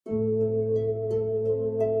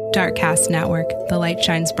Darkcast Network, the light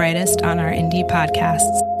shines brightest on our indie podcasts.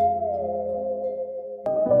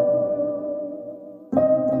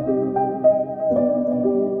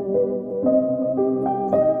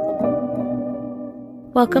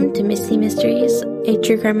 Welcome to Misty Mysteries, a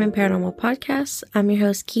true crime and paranormal podcast. I'm your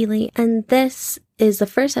host, Keely, and this is the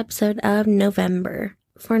first episode of November.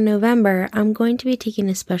 For November, I'm going to be taking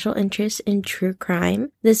a special interest in true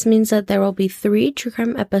crime. This means that there will be 3 true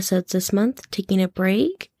crime episodes this month, taking a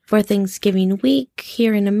break for Thanksgiving week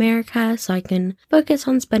here in America so I can focus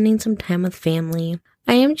on spending some time with family.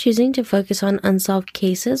 I am choosing to focus on unsolved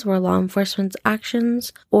cases where law enforcement's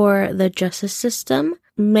actions or the justice system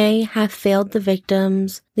may have failed the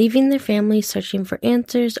victims, leaving their families searching for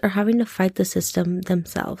answers or having to fight the system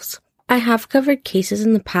themselves. I have covered cases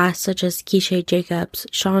in the past such as Keisha Jacobs,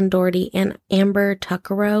 Sean Doherty, and Amber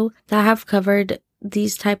Tuckero that have covered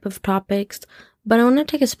these type of topics, but I want to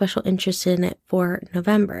take a special interest in it for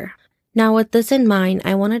November. Now, with this in mind,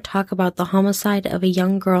 I want to talk about the homicide of a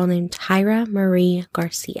young girl named Tyra Marie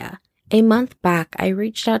Garcia. A month back, I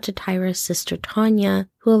reached out to Tyra's sister Tanya,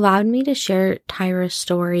 who allowed me to share Tyra's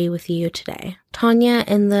story with you today. Tanya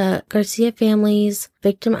and the Garcia family's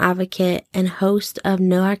victim advocate and host of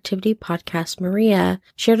No Activity Podcast, Maria,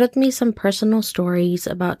 shared with me some personal stories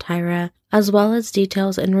about Tyra, as well as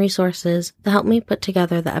details and resources that helped me put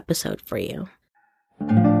together the episode for you.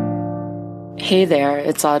 Hey there,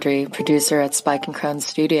 it's Audrey, producer at Spike & Crown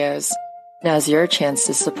Studios. Now's your chance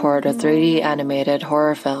to support a 3D animated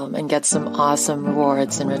horror film and get some awesome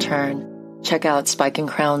rewards in return. Check out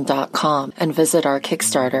spikeandcrown.com and visit our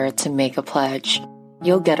Kickstarter to make a pledge.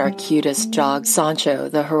 You'll get our cutest dog, Sancho,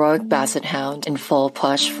 the heroic basset hound, in full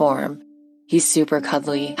plush form. He's super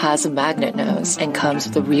cuddly, has a magnet nose, and comes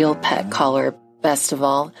with a real pet collar. Best of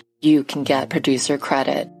all, you can get producer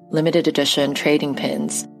credit, limited edition trading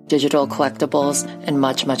pins, digital collectibles, and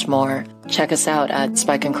much, much more. Check us out at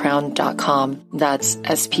spikeandcrown.com. That's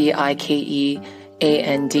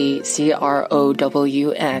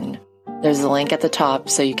SPIKEANDCROWN. There's a link at the top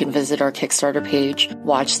so you can visit our Kickstarter page,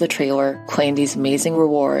 watch the trailer, claim these amazing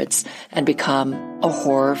rewards, and become a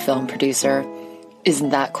horror film producer. Isn't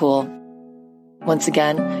that cool? Once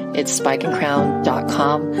again, it's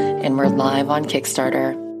spikeandcrown.com, and we're live on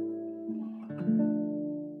Kickstarter.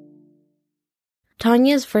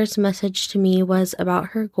 Tanya's first message to me was about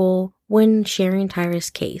her goal when sharing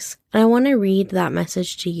Tyra's case, and I want to read that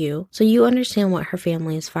message to you so you understand what her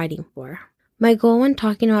family is fighting for. My goal when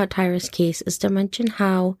talking about Tyra's case is to mention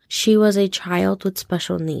how she was a child with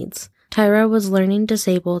special needs. Tyra was learning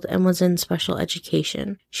disabled and was in special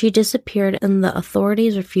education. She disappeared and the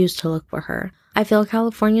authorities refused to look for her. I feel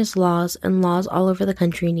California's laws and laws all over the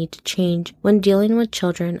country need to change when dealing with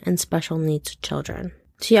children and special needs children.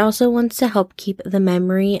 She also wants to help keep the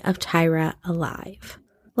memory of Tyra alive.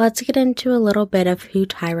 Let's get into a little bit of who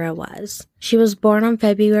Tyra was. She was born on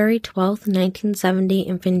February 12, 1970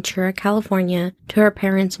 in Ventura, California, to her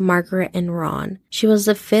parents Margaret and Ron. She was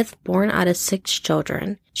the 5th born out of 6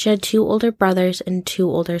 children. She had 2 older brothers and 2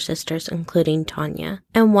 older sisters, including Tanya,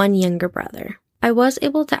 and 1 younger brother. I was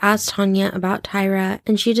able to ask Tanya about Tyra,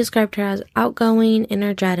 and she described her as outgoing,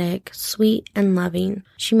 energetic, sweet, and loving.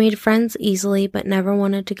 She made friends easily, but never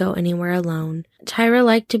wanted to go anywhere alone. Tyra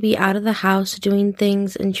liked to be out of the house doing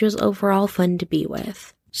things, and she was overall fun to be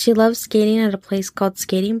with. She loved skating at a place called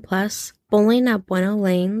Skating Plus, bowling at Bueno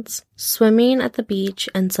Lanes, swimming at the beach,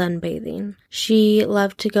 and sunbathing. She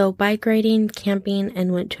loved to go bike riding, camping,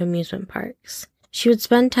 and went to amusement parks. She would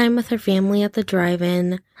spend time with her family at the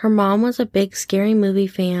drive-in. Her mom was a big scary movie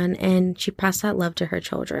fan, and she passed that love to her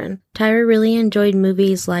children. Tyra really enjoyed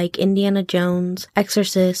movies like Indiana Jones,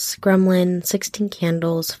 Exorcist, Gremlin, 16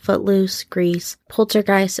 Candles, Footloose, Grease,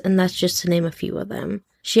 Poltergeist, and that's just to name a few of them.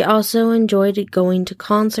 She also enjoyed going to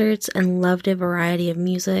concerts and loved a variety of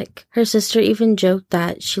music. Her sister even joked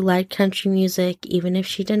that she liked country music even if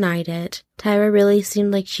she denied it. Tyra really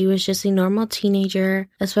seemed like she was just a normal teenager,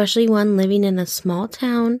 especially one living in a small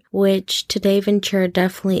town, which today Ventura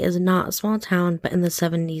definitely is not a small town, but in the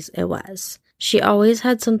 70s it was. She always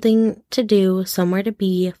had something to do, somewhere to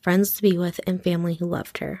be, friends to be with, and family who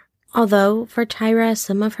loved her. Although, for Tyra,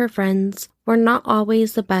 some of her friends were not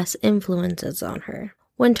always the best influences on her.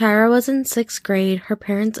 When Tyra was in 6th grade, her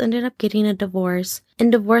parents ended up getting a divorce,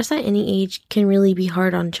 and divorce at any age can really be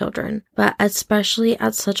hard on children, but especially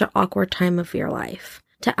at such an awkward time of your life.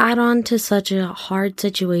 To add on to such a hard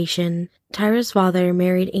situation, Tyra's father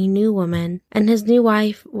married a new woman, and his new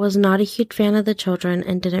wife was not a huge fan of the children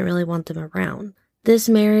and didn't really want them around. This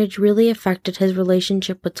marriage really affected his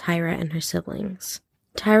relationship with Tyra and her siblings.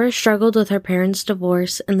 Tyra struggled with her parents'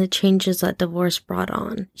 divorce and the changes that divorce brought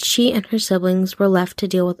on. She and her siblings were left to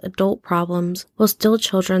deal with adult problems while still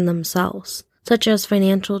children themselves, such as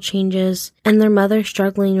financial changes and their mother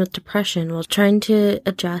struggling with depression while trying to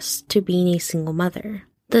adjust to being a single mother.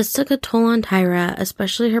 This took a toll on Tyra,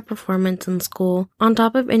 especially her performance in school, on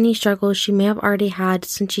top of any struggles she may have already had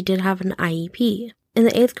since she did have an IEP. In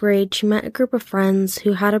the 8th grade, she met a group of friends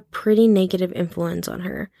who had a pretty negative influence on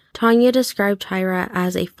her. Tanya described Tyra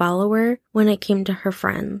as a follower when it came to her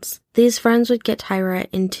friends. These friends would get Tyra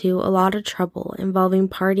into a lot of trouble involving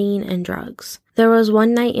partying and drugs. There was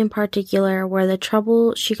one night in particular where the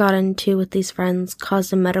trouble she got into with these friends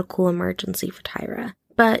caused a medical emergency for Tyra.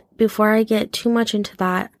 But before I get too much into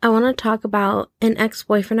that, I want to talk about an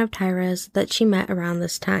ex-boyfriend of Tyra's that she met around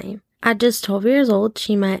this time. At just 12 years old,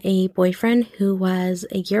 she met a boyfriend who was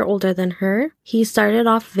a year older than her. He started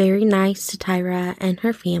off very nice to Tyra and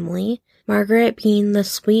her family. Margaret, being the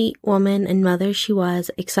sweet woman and mother she was,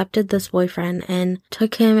 accepted this boyfriend and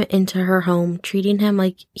took him into her home, treating him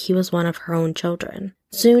like he was one of her own children.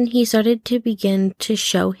 Soon, he started to begin to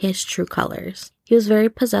show his true colors. He was very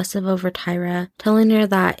possessive over Tyra, telling her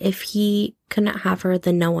that if he couldn't have her,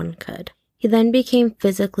 then no one could. He then became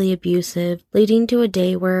physically abusive, leading to a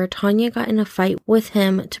day where Tanya got in a fight with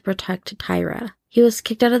him to protect Tyra. He was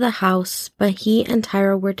kicked out of the house, but he and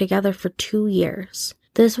Tyra were together for 2 years.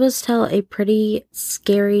 This was still a pretty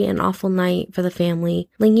scary and awful night for the family,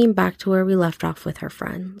 linking back to where we left off with her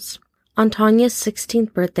friends. On Tanya's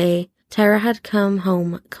 16th birthday, Tyra had come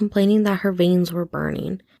home complaining that her veins were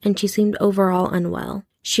burning, and she seemed overall unwell.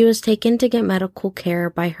 She was taken to get medical care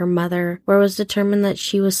by her mother, where it was determined that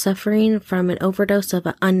she was suffering from an overdose of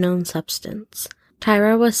an unknown substance.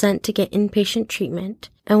 Tyra was sent to get inpatient treatment,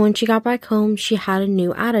 and when she got back home, she had a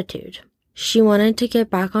new attitude. She wanted to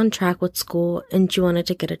get back on track with school, and she wanted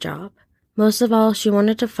to get a job. Most of all, she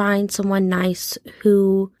wanted to find someone nice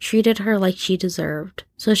who treated her like she deserved.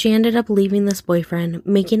 So she ended up leaving this boyfriend,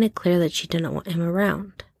 making it clear that she didn't want him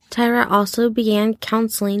around. Tyra also began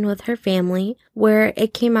counseling with her family, where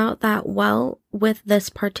it came out that, well, with this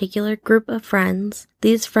particular group of friends,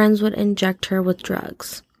 these friends would inject her with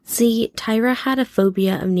drugs. See, Tyra had a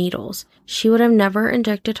phobia of needles. She would have never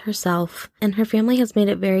injected herself, and her family has made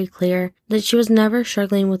it very clear that she was never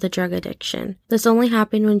struggling with a drug addiction. This only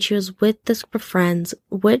happened when she was with this group of friends,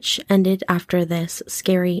 which ended after this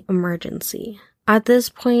scary emergency. At this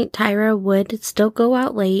point, Tyra would still go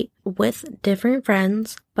out late with different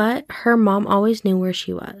friends, but her mom always knew where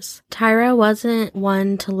she was. Tyra wasn't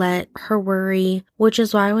one to let her worry, which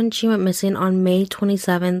is why when she went missing on May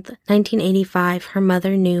 27th, 1985, her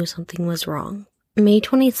mother knew something was wrong. May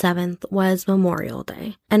 27th was Memorial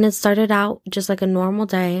Day, and it started out just like a normal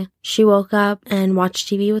day. She woke up and watched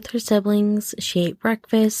TV with her siblings, she ate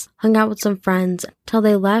breakfast, hung out with some friends, till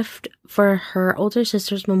they left for her older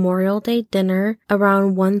sister's Memorial Day dinner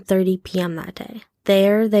around 1:30 p.m. that day.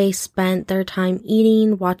 There, they spent their time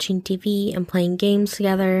eating, watching TV, and playing games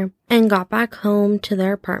together, and got back home to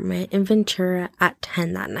their apartment in Ventura at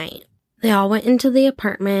 10 that night. They all went into the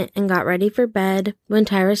apartment and got ready for bed when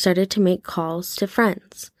Tyra started to make calls to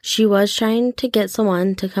friends. She was trying to get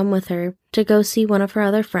someone to come with her to go see one of her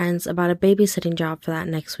other friends about a babysitting job for that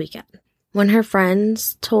next weekend. When her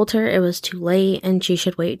friends told her it was too late and she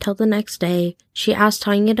should wait till the next day, she asked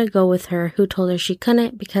Tanya to go with her, who told her she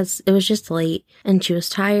couldn't because it was just late and she was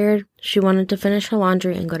tired. She wanted to finish her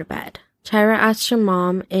laundry and go to bed. Tyra asked her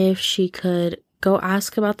mom if she could go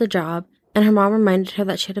ask about the job, and her mom reminded her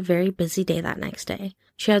that she had a very busy day that next day.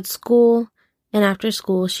 She had school, and after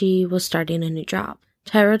school, she was starting a new job.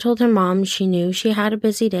 Tyra told her mom she knew she had a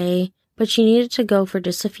busy day, but she needed to go for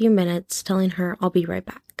just a few minutes, telling her, "I'll be right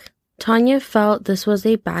back." Tanya felt this was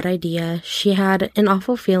a bad idea. She had an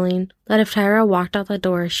awful feeling that if Tyra walked out the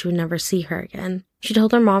door, she would never see her again. She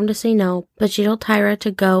told her mom to say no, but she told Tyra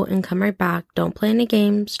to go and come right back. Don't play any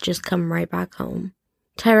games, just come right back home.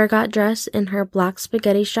 Tyra got dressed in her black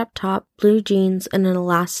spaghetti strap top, blue jeans, and an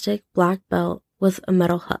elastic black belt with a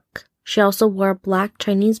metal hook. She also wore black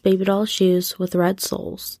Chinese baby doll shoes with red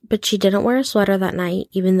soles. But she didn't wear a sweater that night,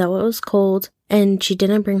 even though it was cold, and she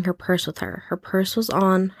didn't bring her purse with her. Her purse was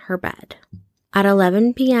on her bed. At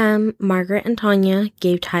 11 p.m., Margaret and Tanya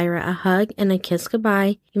gave Tyra a hug and a kiss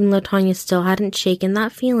goodbye, even though Tanya still hadn't shaken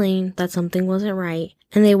that feeling that something wasn't right,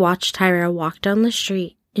 and they watched Tyra walk down the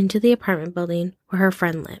street into the apartment building where her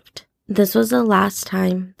friend lived. This was the last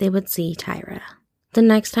time they would see Tyra. The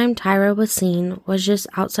next time Tyra was seen was just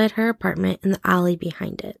outside her apartment in the alley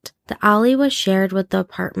behind it. The alley was shared with the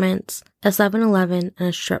apartments, a 7-Eleven, and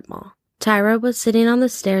a strip mall. Tyra was sitting on the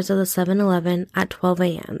stairs of the 7-Eleven at 12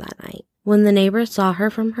 a.m. that night. When the neighbors saw her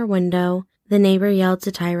from her window, The neighbor yelled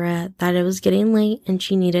to Tyra that it was getting late and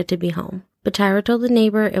she needed to be home. But Tyra told the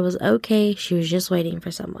neighbor it was okay, she was just waiting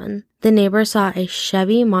for someone. The neighbor saw a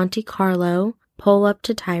Chevy Monte Carlo pull up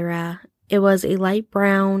to Tyra. It was a light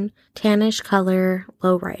brown, tannish color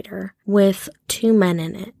lowrider with 2 men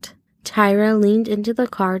in it. Tyra leaned into the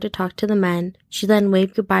car to talk to the men. She then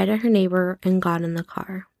waved goodbye to her neighbor and got in the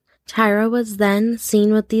car. Tyra was then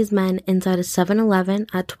seen with these men inside a 7-Eleven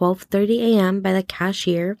at 12:30 a.m. by the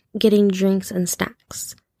cashier, getting drinks and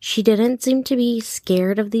snacks. She didn't seem to be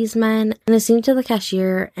scared of these men, and it seemed to the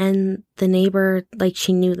cashier and the neighbor like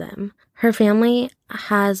she knew them. Her family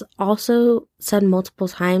has also said multiple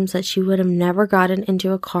times that she would have never gotten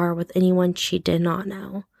into a car with anyone she did not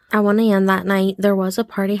know. At 1 a.m. that night, there was a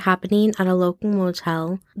party happening at a local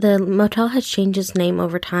motel. The motel has changed its name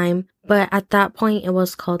over time, but at that point it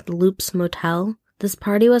was called Loop's Motel. This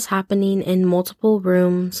party was happening in multiple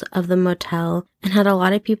rooms of the motel and had a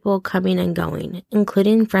lot of people coming and going,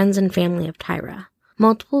 including friends and family of Tyra.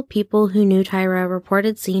 Multiple people who knew Tyra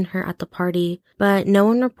reported seeing her at the party, but no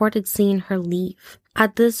one reported seeing her leave.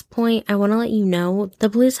 At this point, I want to let you know the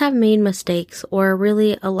police have made mistakes or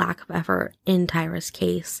really a lack of effort in Tyra's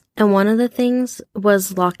case, and one of the things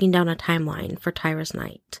was locking down a timeline for Tyra's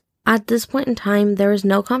night. At this point in time, there is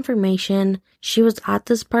no confirmation she was at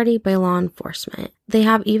this party by law enforcement. They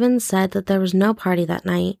have even said that there was no party that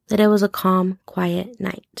night, that it was a calm, quiet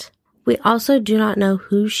night. We also do not know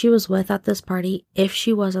who she was with at this party, if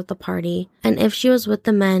she was at the party, and if she was with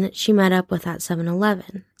the men she met up with at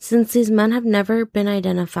 7-Eleven, since these men have never been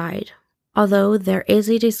identified, although there is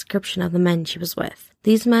a description of the men she was with.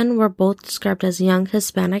 These men were both described as young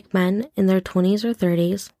Hispanic men in their 20s or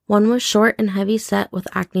 30s. One was short and heavy-set with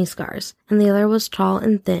acne scars, and the other was tall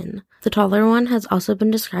and thin. The taller one has also been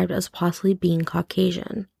described as possibly being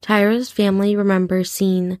Caucasian. Tyra's family remembers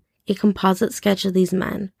seeing a composite sketch of these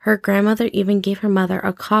men. Her grandmother even gave her mother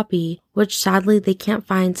a copy, which sadly they can't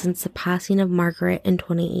find since the passing of Margaret in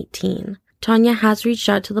 2018. Tanya has reached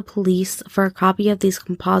out to the police for a copy of these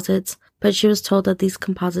composites, but she was told that these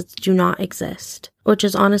composites do not exist, which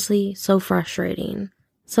is honestly so frustrating.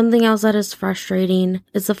 Something else that is frustrating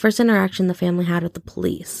is the first interaction the family had with the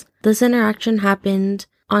police. This interaction happened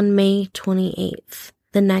on May 28th,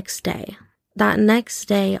 the next day. That next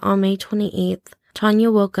day, on May 28th,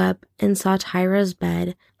 Tanya woke up and saw Tyra's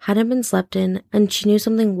bed hadn't been slept in, and she knew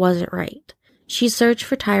something wasn't right. She searched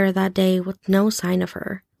for Tyra that day with no sign of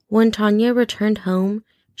her. When Tanya returned home,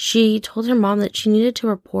 she told her mom that she needed to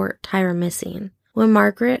report Tyra missing. When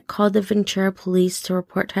Margaret called the Ventura police to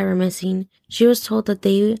report Tyra missing, she was told that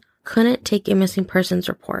they couldn't take a missing persons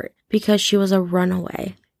report because she was a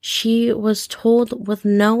runaway. She was told with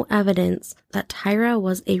no evidence that Tyra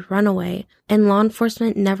was a runaway, and law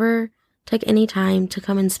enforcement never took any time to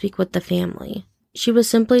come and speak with the family. She was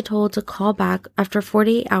simply told to call back after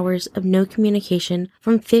 48 hours of no communication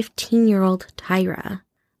from 15-year-old Tyra.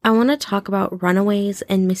 I want to talk about runaways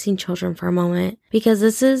and missing children for a moment, because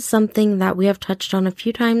this is something that we have touched on a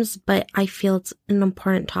few times, but I feel it's an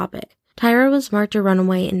important topic. Tyra was marked a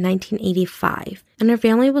runaway in 1985, and her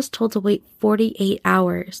family was told to wait 48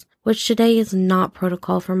 hours, which today is not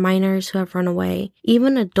protocol for minors who have run away.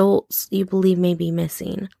 Even adults you believe may be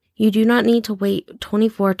missing. You do not need to wait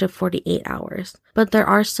 24 to 48 hours, but there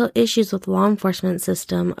are still issues with the law enforcement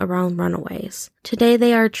system around runaways. Today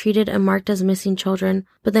they are treated and marked as missing children,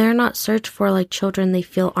 but they are not searched for like children they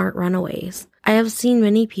feel aren't runaways. I have seen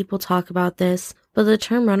many people talk about this, but the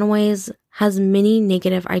term runaways has many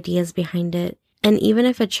negative ideas behind it, and even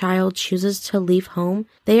if a child chooses to leave home,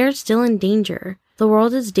 they are still in danger. The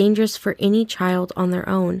world is dangerous for any child on their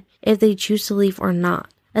own, if they choose to leave or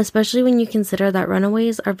not. Especially when you consider that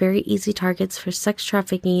runaways are very easy targets for sex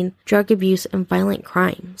trafficking, drug abuse, and violent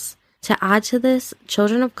crimes. To add to this,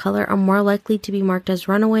 children of color are more likely to be marked as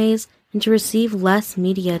runaways and to receive less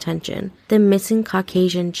media attention than missing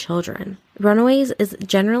Caucasian children. Runaways is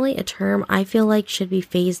generally a term I feel like should be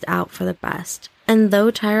phased out for the best. And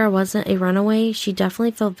though Tyra wasn't a runaway, she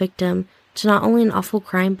definitely fell victim to not only an awful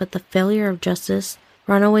crime, but the failure of justice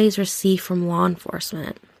runaways receive from law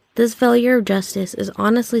enforcement. This failure of justice is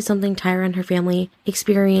honestly something Tyra and her family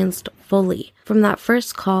experienced fully, from that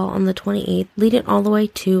first call on the 28th, leading all the way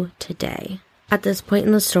to today. At this point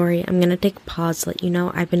in the story, I'm going to take a pause to let you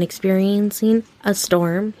know I've been experiencing a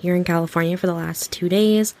storm here in California for the last 2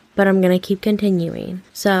 days, but I'm going to keep continuing.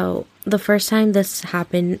 So, the first time this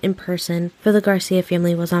happened in person for the Garcia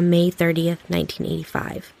family was on May 30th,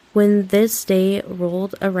 1985. When this day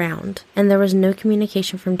rolled around and there was no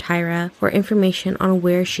communication from Tyra or information on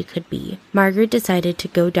where she could be, Margaret decided to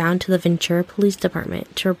go down to the Ventura Police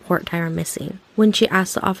Department to report Tyra missing. When she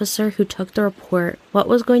asked the officer who took the report what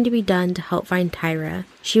was going to be done to help find Tyra,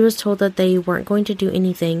 she was told that they weren't going to do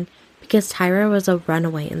anything because Tyra was a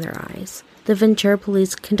runaway in their eyes. The Ventura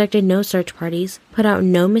police conducted no search parties, put out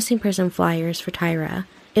no missing person flyers for Tyra.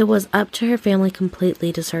 It was up to her family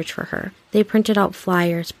completely to search for her. They printed out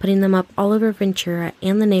flyers, putting them up all over Ventura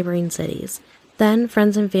and the neighboring cities. Then,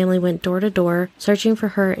 friends and family went door to door, searching for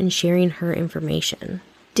her and sharing her information.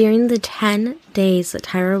 During the 10 days that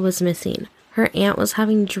Tyra was missing, her aunt was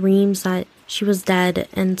having dreams that she was dead,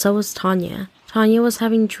 and so was Tanya. Tanya was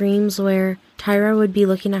having dreams where Tyra would be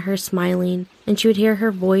looking at her smiling, and she would hear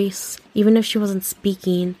her voice, even if she wasn't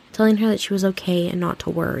speaking, telling her that she was okay and not to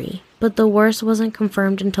worry. But the worst wasn't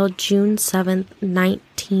confirmed until June 7th,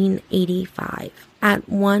 1985. At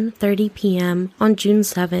 1:30 p.m. on June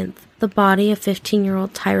 7th, the body of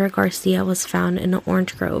 15-year-old Tyra Garcia was found in an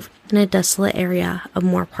orange grove in a desolate area of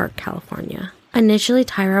Moore Park, California. Initially,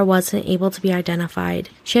 Tyra wasn't able to be identified.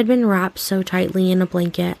 She had been wrapped so tightly in a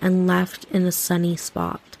blanket and left in a sunny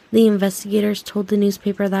spot. The investigators told the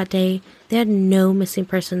newspaper that day they had no missing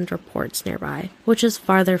persons reports nearby, which is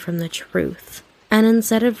farther from the truth. And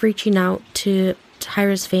instead of reaching out to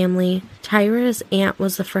Tyra's family, Tyra's aunt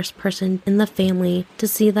was the first person in the family to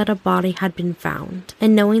see that a body had been found.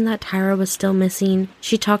 And knowing that Tyra was still missing,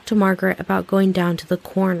 she talked to Margaret about going down to the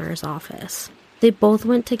coroner's office. They both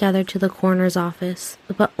went together to the coroner's office,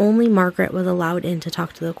 but only Margaret was allowed in to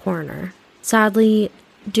talk to the coroner. Sadly,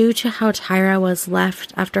 due to how Tyra was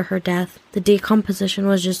left after her death, the decomposition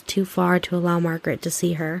was just too far to allow Margaret to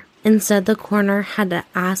see her. Instead, the coroner had to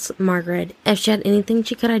ask Margaret if she had anything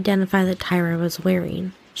she could identify that Tyra was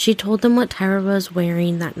wearing. She told them what Tyra was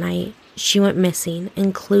wearing that night she went missing,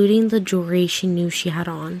 including the jewelry she knew she had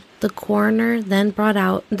on. The coroner then brought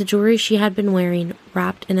out the jewelry she had been wearing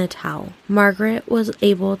wrapped in a towel. Margaret was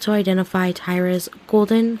able to identify Tyra's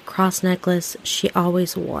golden cross necklace she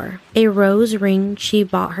always wore, a rose ring she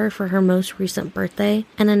bought her for her most recent birthday,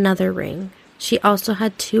 and another ring. She also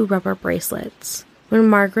had 2 rubber bracelets. When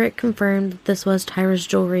Margaret confirmed that this was Tyra's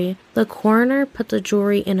jewelry, the coroner put the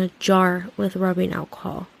jewelry in a jar with rubbing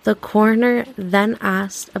alcohol. The coroner then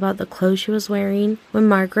asked about the clothes she was wearing when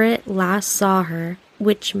Margaret last saw her,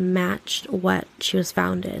 which matched what she was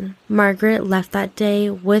found in. Margaret left that day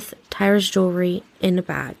with Tyra's jewelry in a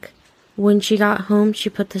bag. When she got home, she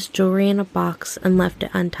put this jewelry in a box and left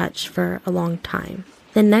it untouched for a long time.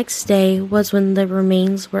 The next day was when the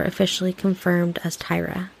remains were officially confirmed as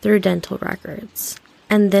Tyra through dental records.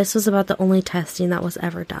 And this was about the only testing that was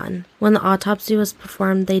ever done. When the autopsy was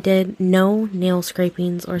performed, they did no nail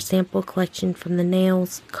scrapings or sample collection from the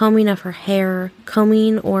nails, combing of her hair,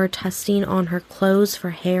 combing or testing on her clothes for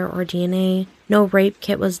hair or DNA. No rape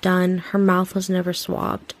kit was done, her mouth was never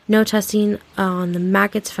swabbed, no testing on the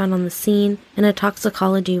maggots found on the scene, and a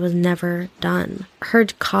toxicology was never done. Her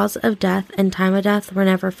cause of death and time of death were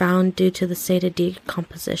never found due to the state of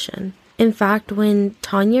decomposition. In fact, when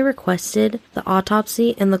Tanya requested the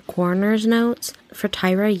autopsy and the coroner's notes for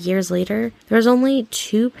Tyra years later, there was only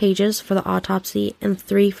 2 pages for the autopsy and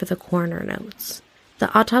 3 for the coroner notes.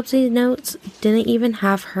 The autopsy notes didn't even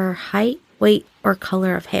have her height, weight, or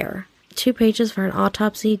color of hair. 2 pages for an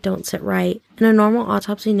autopsy don't sit right, and a normal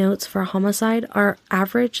autopsy notes for a homicide are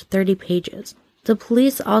average 30 pages. The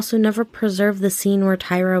police also never preserved the scene where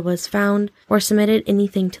Tyra was found or submitted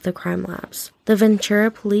anything to the crime labs. The Ventura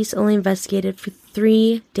police only investigated for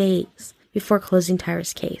 3 days before closing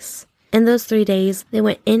Tyra's case. In those 3 days, they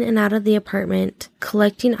went in and out of the apartment,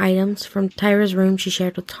 collecting items from Tyra's room she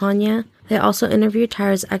shared with Tanya. They also interviewed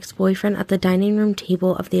Tyra's ex-boyfriend at the dining room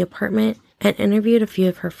table of the apartment and interviewed a few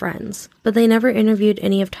of her friends, but they never interviewed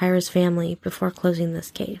any of Tyra's family before closing this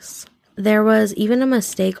case. There was even a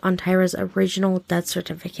mistake on Tyra's original death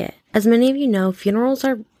certificate. As many of you know, funerals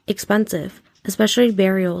are expensive, especially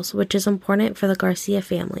burials, which is important for the Garcia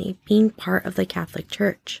family, being part of the Catholic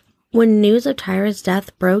Church. When news of Tyra's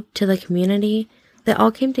death broke to the community, they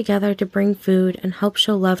all came together to bring food and help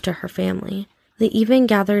show love to her family. They even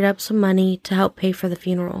gathered up some money to help pay for the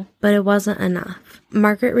funeral, but it wasn't enough.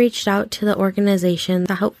 Margaret reached out to the organization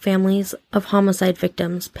that helped families of homicide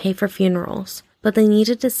victims pay for funerals, but they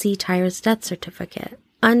needed to see Tyra's death certificate.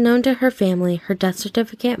 Unknown to her family, her death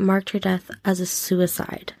certificate marked her death as a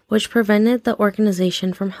suicide, which prevented the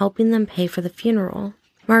organization from helping them pay for the funeral.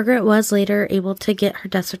 Margaret was later able to get her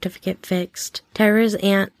death certificate fixed. Tyra's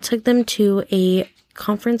aunt took them to a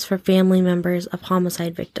conference for family members of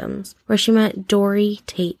homicide victims, where she met Dory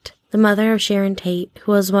Tate, the mother of Sharon Tate,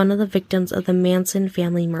 who was one of the victims of the Manson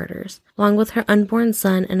family murders, along with her unborn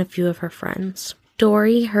son and a few of her friends.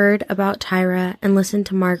 Dory heard about Tyra and listened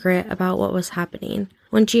to Margaret about what was happening.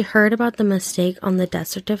 When she heard about the mistake on the death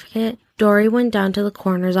certificate, Dory went down to the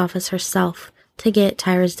coroner's office herself to get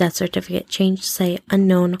Tyra's death certificate changed to say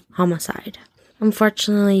unknown homicide.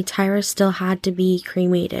 Unfortunately, Tyra still had to be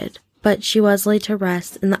cremated, but she was laid to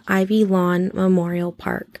rest in the Ivy Lawn Memorial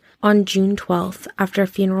Park on June 12th after a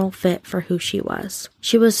funeral fit for who she was.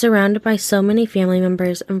 She was surrounded by so many family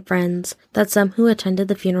members and friends that some who attended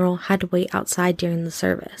the funeral had to wait outside during the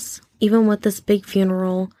service. Even with this big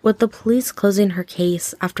funeral, with the police closing her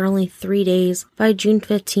case after only 3 days, by June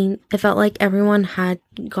 15th, it felt like everyone had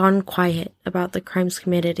gone quiet about the crimes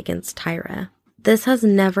committed against Tyra. This has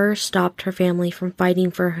never stopped her family from fighting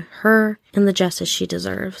for her and the justice she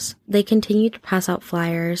deserves. They continue to pass out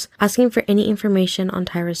flyers, asking for any information on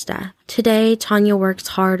Tyra's death. Today, Tanya works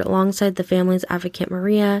hard alongside the family's advocate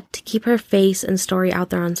Maria to keep her face and story out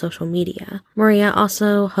there on social media. Maria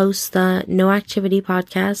also hosts the No Activity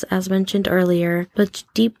podcast, as mentioned earlier, which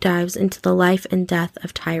deep dives into the life and death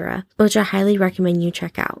of Tyra, which I highly recommend you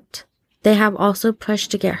check out. They have also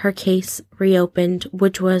pushed to get her case reopened,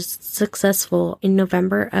 which was successful in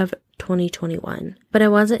November of 2021. But it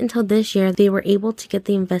wasn't until this year they were able to get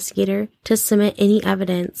the investigator to submit any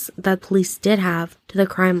evidence that police did have to the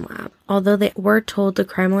crime lab. Although they were told the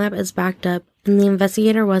crime lab is backed up, and the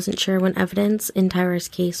investigator wasn't sure when evidence in Tyra's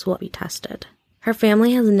case will be tested. Her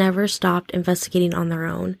family has never stopped investigating on their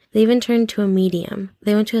own. They even turned to a medium.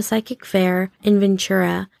 They went to a psychic fair in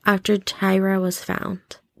Ventura after Tyra was found.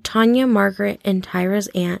 Tanya, Margaret, and Tyra's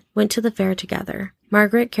aunt went to the fair together.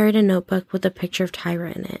 Margaret carried a notebook with a picture of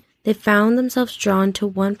Tyra in it. They found themselves drawn to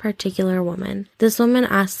one particular woman. This woman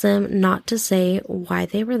asked them not to say why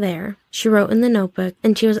they were there. She wrote in the notebook,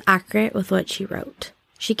 and she was accurate with what she wrote.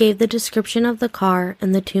 She gave the description of the car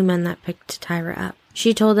and the 2 men that picked Tyra up.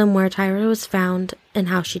 She told them where Tyra was found and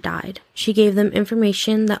how she died. She gave them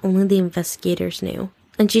information that only the investigators knew.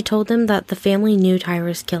 And she told them that the family knew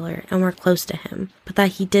Tyra's killer and were close to him, but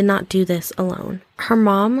that he did not do this alone. Her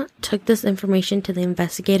mom took this information to the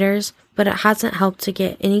investigators, but it hasn't helped to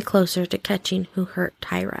get any closer to catching who hurt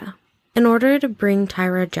Tyra. In order to bring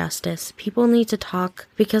Tyra justice, people need to talk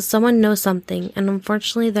because someone knows something, and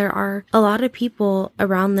unfortunately there are a lot of people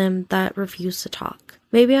around them that refuse to talk.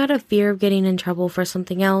 Maybe out of fear of getting in trouble for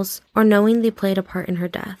something else, or knowing they played a part in her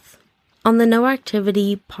death. On the No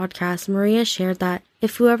Activity podcast, Maria shared that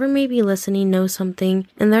if whoever may be listening knows something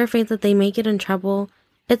and they're afraid that they may get in trouble,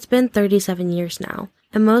 it's been 37 years now,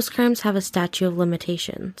 and most crimes have a statute of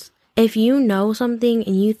limitations. If you know something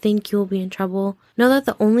and you think you will be in trouble, know that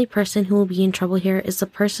the only person who will be in trouble here is the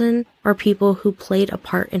person or people who played a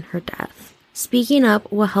part in her death. Speaking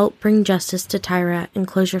up will help bring justice to Tyra and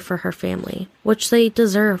closure for her family, which they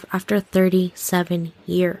deserve after 37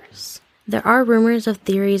 years. There are rumors of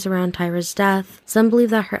theories around Tyra's death. Some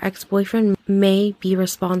believe that her ex-boyfriend may be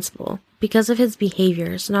responsible because of his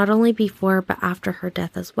behaviors, not only before but after her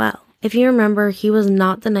death as well. If you remember, he was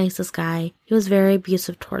not the nicest guy. He was very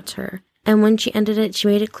abusive towards her. And when she ended it, she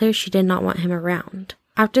made it clear she did not want him around.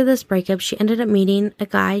 After this breakup, she ended up meeting a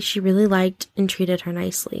guy she really liked and treated her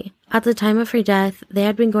nicely. At the time of her death, they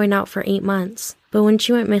had been going out for 8 months. But when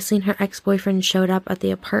she went missing, her ex-boyfriend showed up at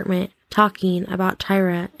the apartment talking about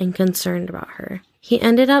Tyra and concerned about her. He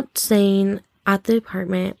ended up staying at the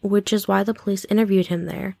apartment, which is why the police interviewed him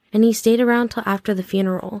there, and he stayed around till after the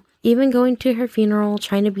funeral, even going to her funeral,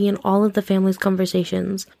 trying to be in all of the family's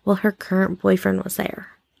conversations while her current boyfriend was there.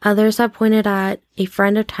 Others have pointed at a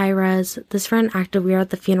friend of Tyra's. This friend acted weird at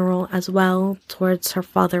the funeral as well towards her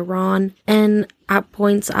father Ron, and at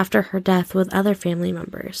points after her death with other family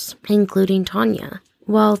members, including Tanya.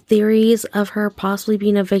 While theories of her possibly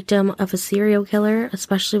being a victim of a serial killer,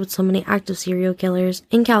 especially with so many active serial killers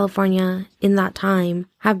in California in that time,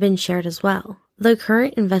 have been shared as well. The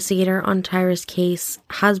current investigator on Tyra's case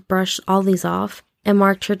has brushed all these off and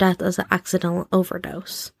marked her death as an accidental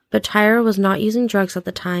overdose. But Tyra was not using drugs at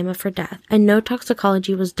the time of her death, and no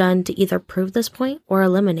toxicology was done to either prove this point or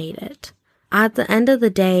eliminate it. At the end of the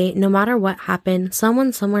day, no matter what happened,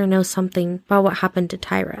 someone somewhere knows something about what happened to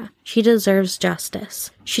Tyra. She deserves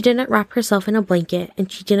justice. She didn't wrap herself in a blanket,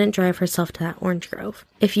 and she didn't drive herself to that orange grove.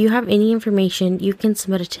 If you have any information, you can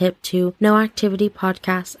submit a tip to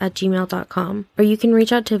noactivitypodcast@gmail.com, or you can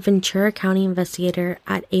reach out to Ventura County Investigator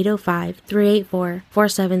at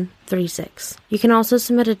 805-384-4736. You can also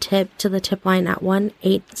submit a tip to the tip line at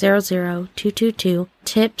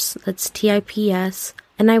 1-800-222-TIPS, that's TIPS,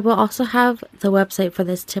 and I will also have the website for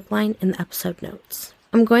this tip line in the episode notes.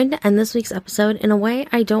 I'm going to end this week's episode in a way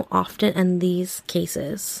I don't often end these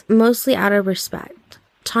cases, mostly out of respect.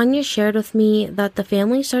 Tanya shared with me that the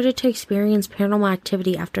family started to experience paranormal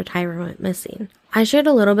activity after Tyra went missing. I shared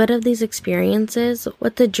a little bit of these experiences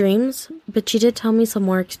with the dreams, but she did tell me some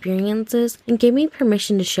more experiences and gave me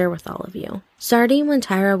permission to share with all of you. Starting when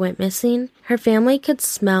Tyra went missing, her family could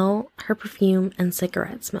smell her perfume and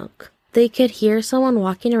cigarette smoke. They could hear someone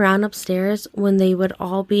walking around upstairs when they would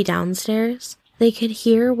all be downstairs. They could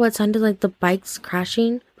hear what sounded like the bikes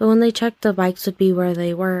crashing, but when they checked, the bikes would be where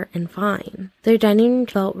they were and fine. Their dining room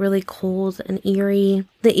felt really cold and eerie.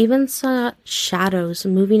 They even saw shadows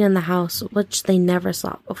moving in the house, which they never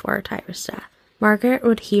saw before Tyra's death. Margaret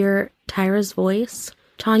would hear Tyra's voice.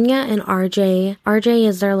 Tanya and RJ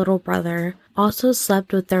is their little brother, also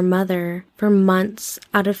slept with their mother for months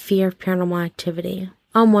out of fear of paranormal activity.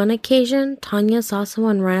 On one occasion, Tanya saw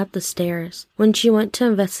someone run up the stairs. When she went to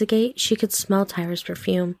investigate, she could smell Tyra's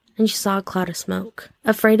perfume, and she saw a cloud of smoke.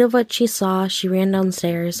 Afraid of what she saw, she ran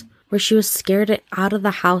downstairs, where she was scared out of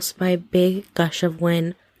the house by a big gush of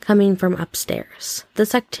wind coming from upstairs.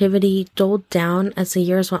 This activity dulled down as the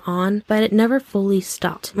years went on, but it never fully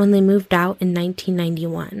stopped when they moved out in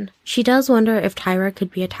 1991. She does wonder if Tyra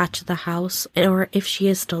could be attached to the house or if she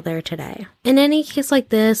is still there today. In any case like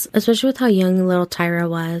this, especially with how young little Tyra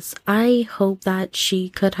was, I hope that she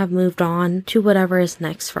could have moved on to whatever is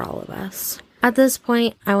next for all of us. At this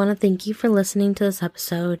point, I want to thank you for listening to this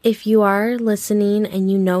episode. If you are listening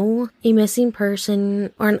and you know a missing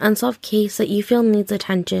person or an unsolved case that you feel needs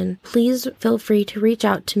attention, please feel free to reach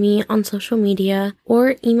out to me on social media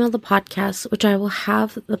or email the podcast, which I will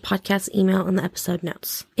have the podcast email in the episode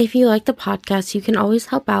notes. If you like the podcast, you can always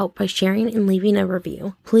help out by sharing and leaving a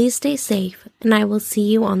review. Please stay safe, and I will see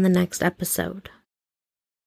you on the next episode.